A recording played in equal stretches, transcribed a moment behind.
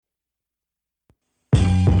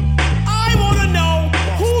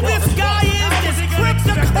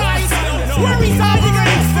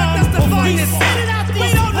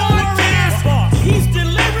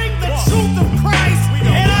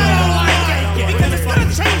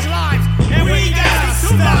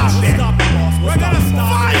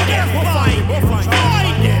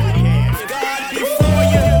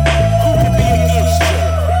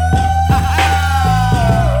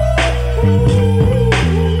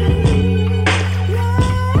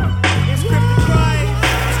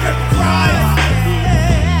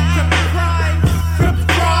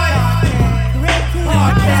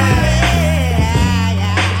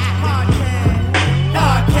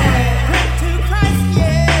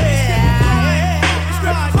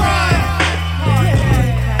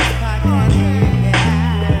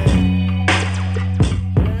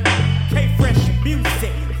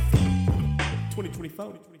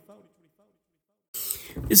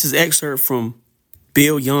This is excerpt from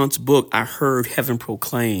Bill Yount's book, I Heard Heaven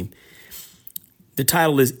Proclaim. The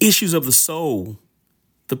title is Issues of the Soul.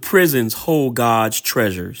 The Prisons Hold God's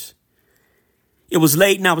Treasures. It was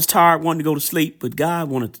late and I was tired, wanting to go to sleep, but God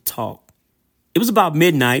wanted to talk. It was about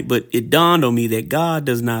midnight, but it dawned on me that God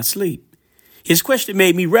does not sleep. His question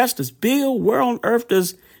made me restless. Bill, where on earth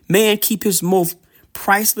does man keep his most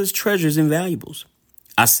priceless treasures and valuables?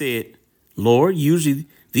 I said, Lord, usually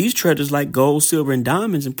these treasures like gold, silver, and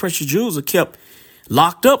diamonds and precious jewels are kept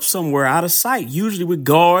locked up somewhere out of sight, usually with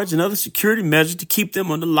guards and other security measures to keep them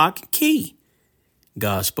under lock and key.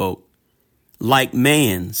 God spoke. Like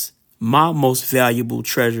man's, my most valuable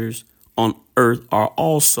treasures on earth are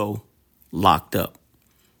also locked up.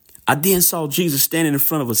 I then saw Jesus standing in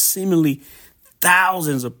front of us, seemingly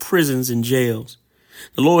thousands of prisons and jails.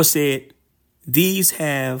 The Lord said, these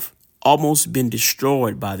have almost been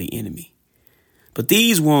destroyed by the enemy. But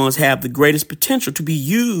these ones have the greatest potential to be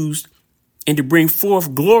used and to bring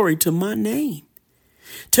forth glory to my name.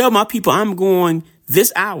 Tell my people I'm going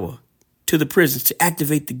this hour to the prisons to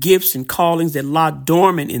activate the gifts and callings that lie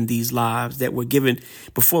dormant in these lives that were given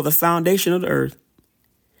before the foundation of the earth.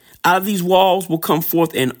 Out of these walls will come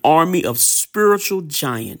forth an army of spiritual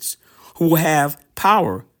giants who will have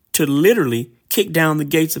power to literally kick down the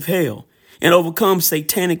gates of hell and overcome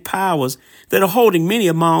satanic powers that are holding many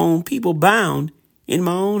of my own people bound in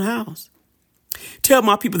my own house. Tell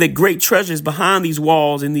my people that great treasure is behind these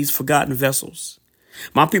walls and these forgotten vessels.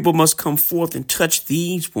 My people must come forth and touch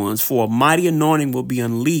these ones, for a mighty anointing will be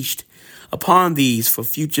unleashed upon these for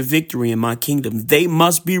future victory in my kingdom. They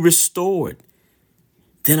must be restored.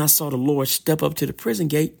 Then I saw the Lord step up to the prison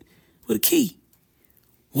gate with a key.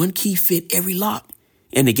 One key fit every lock,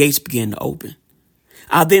 and the gates began to open.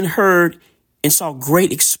 I then heard and saw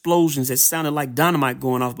great explosions that sounded like dynamite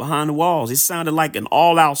going off behind the walls. It sounded like an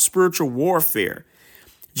all-out spiritual warfare.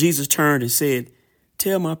 Jesus turned and said,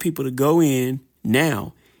 tell my people to go in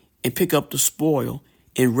now and pick up the spoil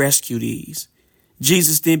and rescue these.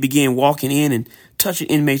 Jesus then began walking in and touching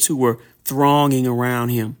inmates who were thronging around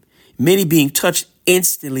him. Many being touched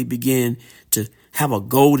instantly began to have a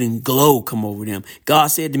golden glow come over them. God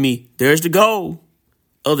said to me, there's the gold.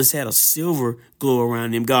 Others had a silver glow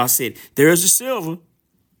around them. God said, there's the silver.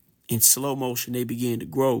 In slow motion, they began to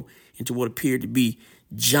grow into what appeared to be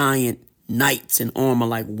giant knights in armor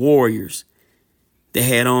like warriors. They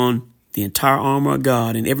had on the entire armor of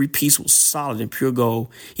God, and every piece was solid and pure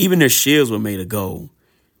gold. Even their shields were made of gold.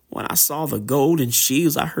 When I saw the golden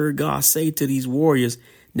shields, I heard God say to these warriors,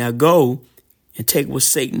 now go and take what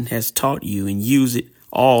Satan has taught you and use it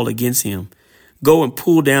all against him. Go and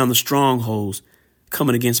pull down the strongholds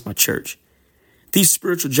coming against my church. These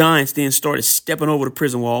spiritual giants then started stepping over the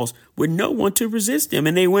prison walls with no one to resist them,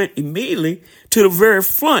 and they went immediately to the very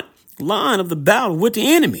front line of the battle with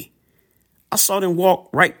the enemy. I saw them walk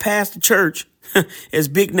right past the church as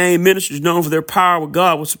big name ministers known for their power with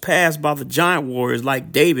God were surpassed by the giant warriors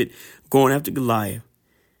like David going after Goliath.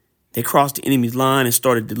 They crossed the enemy's line and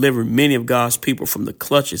started delivering many of God's people from the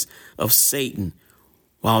clutches of Satan,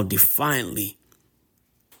 while defiantly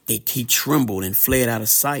he trembled and fled out of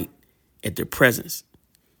sight at their presence.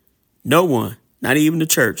 No one, not even the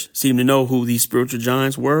church, seemed to know who these spiritual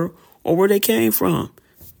giants were or where they came from.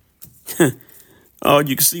 All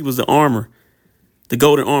you could see was the armor, the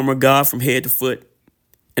golden armor of God from head to foot,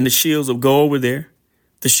 and the shields of gold were there.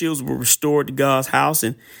 The shields were restored to God's house,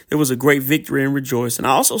 and there was a great victory and rejoicing. I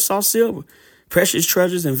also saw silver, precious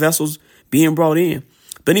treasures and vessels being brought in.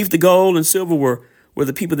 Beneath the gold and silver were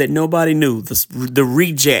the people that nobody knew, the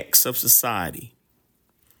rejects of society,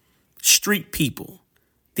 street people,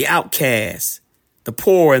 the outcasts, the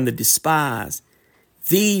poor and the despised.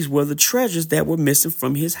 These were the treasures that were missing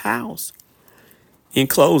from his house. In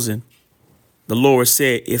closing, the Lord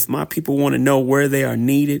said, if my people want to know where they are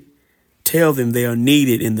needed, tell them they are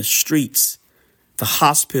needed in the streets, the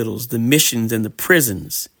hospitals, the missions, and the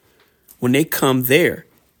prisons. When they come there,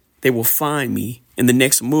 they will find me in the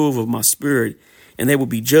next move of my spirit, and they will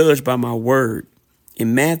be judged by my word.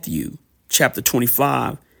 In Matthew chapter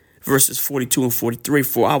 25, verses 42 and 43,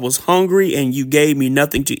 for I was hungry and you gave me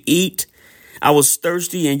nothing to eat. I was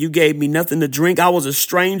thirsty and you gave me nothing to drink. I was a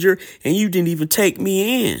stranger and you didn't even take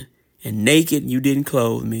me in. And naked, you didn't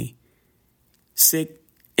clothe me. Sick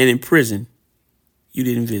and in prison, you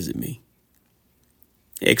didn't visit me.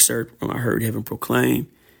 Excerpt from I Heard Heaven Proclaim,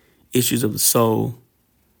 Issues of the Soul.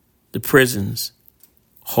 The prisons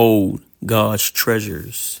hold God's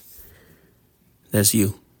treasures. That's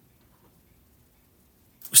you.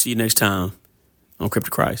 We'll see you next time on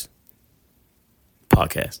Crypto Christ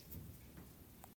podcast.